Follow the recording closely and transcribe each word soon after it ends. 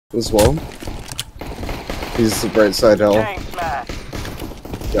as well. He's the bright side L.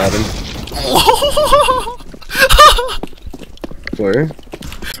 Got him. Where?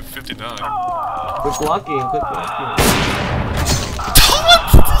 59. Quit blocking, quit blocking.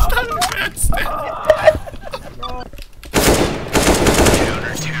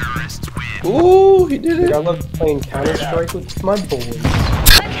 Ooh, he did it! I love playing Counter-Strike with my boys.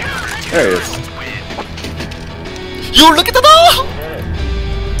 There he is. You look at the ball!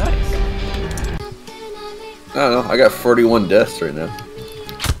 Nice. I don't know, I got 41 deaths right now.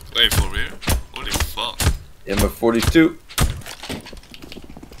 Wait, for real? Holy fuck. I'm at 42.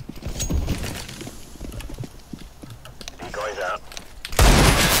 Decoys out.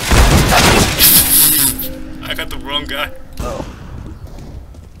 I got the wrong guy. Oh.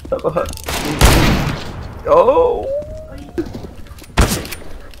 Oh!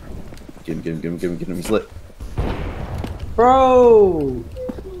 Get him, he's lit. Bro!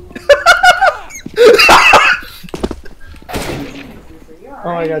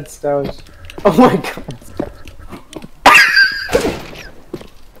 Oh my god, Stoush. Oh my god.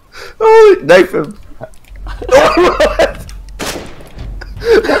 Oh, knife him!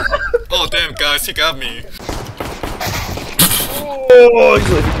 Oh damn guys, he got me. Oh, he's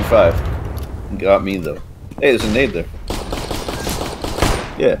only 55. He got me though. Hey, there's a nade there.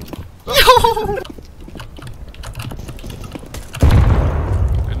 Yeah.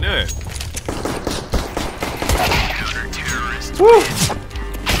 I knew it. Woo!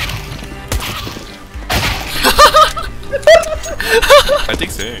 I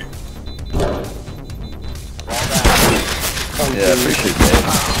think so. Yeah, I appreciate that.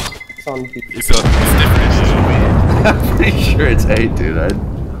 It's on B. It's different. I'm pretty sure it's A, dude.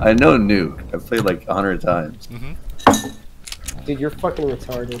 I know Nuke. I've played like 100 times. Dude, you're fucking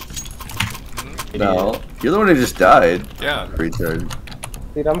retarded. No, you're the one who just died. Yeah. Retard.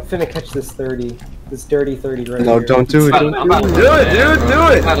 Dude, I'm finna catch this 30. This dirty 30 right No, here. don't do it. Don't do it, dude. Do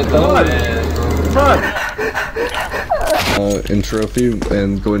it. Come on. In trophy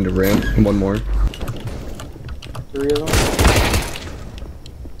and go into ramp. One more. 3 of them?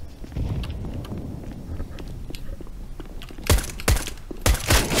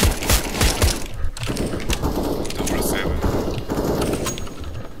 Number 7.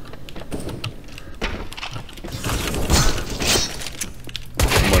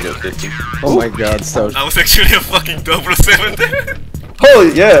 Oh my god, so. I was actually a fucking 007 there.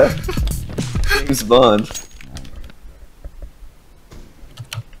 Holy yeah. James Bond.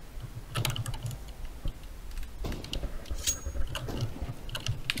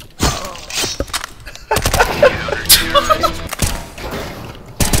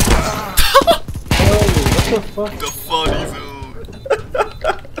 What the fuck? The funny zone.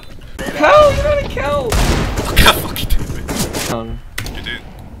 How? You gotta count! God fucking damn it. You did.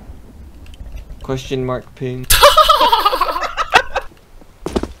 Question mark ping.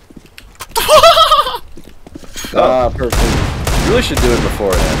 Ah, perfect. You really should do it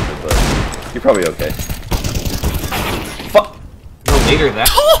before and after, but you're probably okay. Fuck! No later that.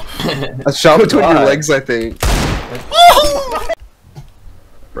 A shot between your legs, I think.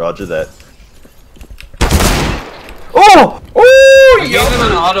 Roger that. Oh! Oh! I gave him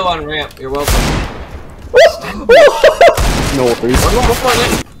an auto on ramp. You're welcome. No worries.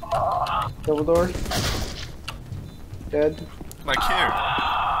 Double door. Dead. My care.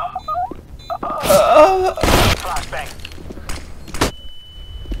 Flashbang.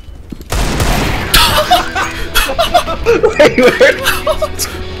 Wait, where?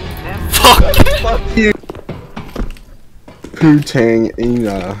 Fuck you. Poo-tang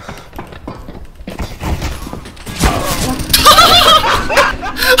Ina.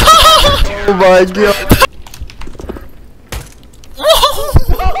 Oh my god.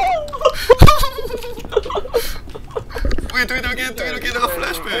 Wait, do it again, I have a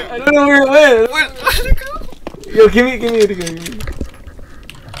flashback. I don't know where it went. Where'd it go? Yo, give me it again.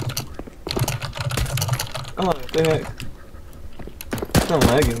 Come on, what the heck? It's not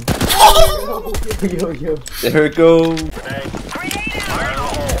lagging. Yo. There it goes.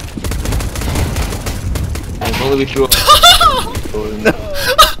 If only we threw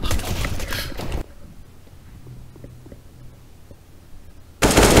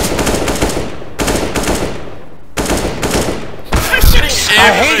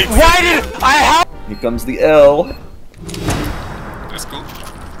Here comes the L. Let's go.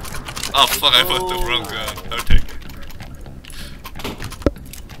 Oh fuck, I bought the wrong gun. I'll take it.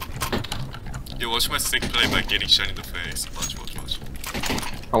 Yo, watch my sick play by getting shot in the face. Watch.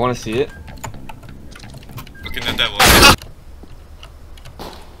 I wanna see it. Okay, not that one.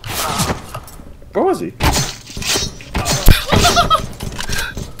 Where was he?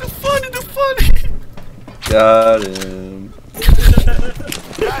 The Got him. Just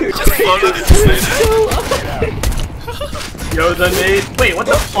followed it to say that. Yo, the nade. Wait, what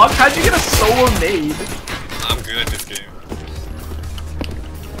the fuck? How'd you get a solo nade? I'm good at this game.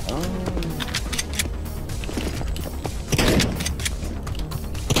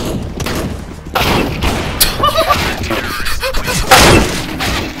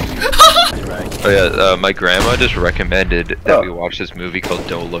 Oh yeah, my grandma just recommended that we watch this movie called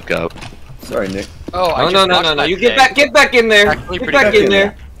Don't Look Up. Sorry, Nick. Oh, I No, no. You get back in there. Actually Get pretty back good. in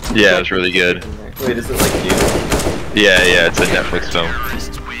there. Yeah, it was really good. Wait, is it like you? Yeah, it's a Netflix film.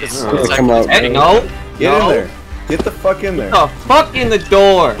 Oh, come out. Hey, no. Get No. in there. Get the fuck in there. The fuck in the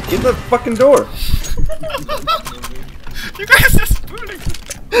door. Get in the fucking door. You guys are spooning.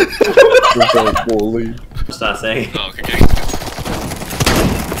 Just not saying. Oh, okay.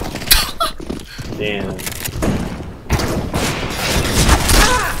 Damn.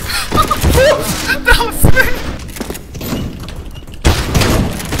 That was sick.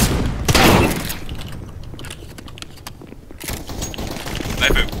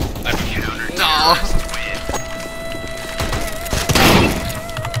 Knife him. No.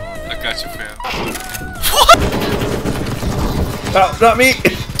 I got you, fam. Oh, not me!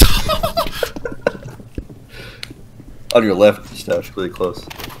 On your left, Stouch, really close.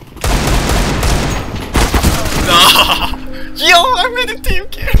 No. Yo, I made a team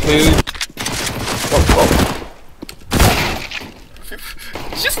kill. Oh,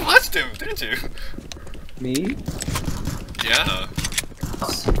 You just watched him, didn't you? Me? Yeah.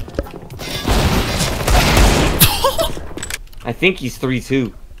 I think he's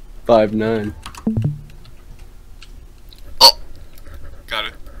 3'2". 5'9". Oh. Got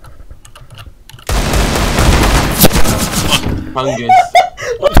it. Fungus.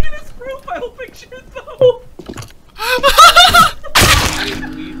 Look at his profile picture, though.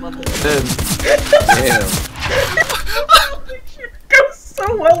 Dead. Damn. Profile picture goes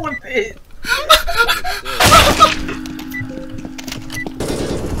so well with it.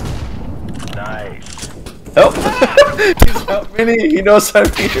 Nice. Help! He's help me. He knows I'm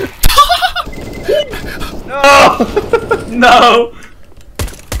here. No! No.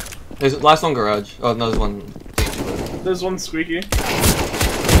 There's last one garage. Oh no, there's one. There's one squeaky.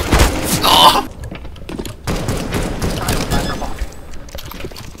 Oh.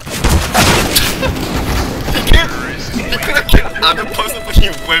 You could've killed other person, but he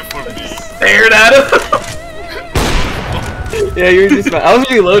went for me. Stared at him. Yeah, you were just. I was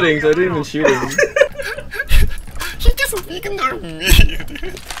reloading, so I didn't even shoot him. He just ignored me,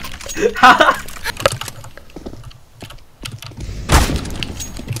 dude.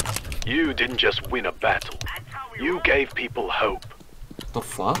 You didn't just win a battle. You gave people hope. The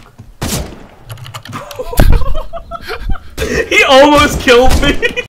fuck? He almost killed me.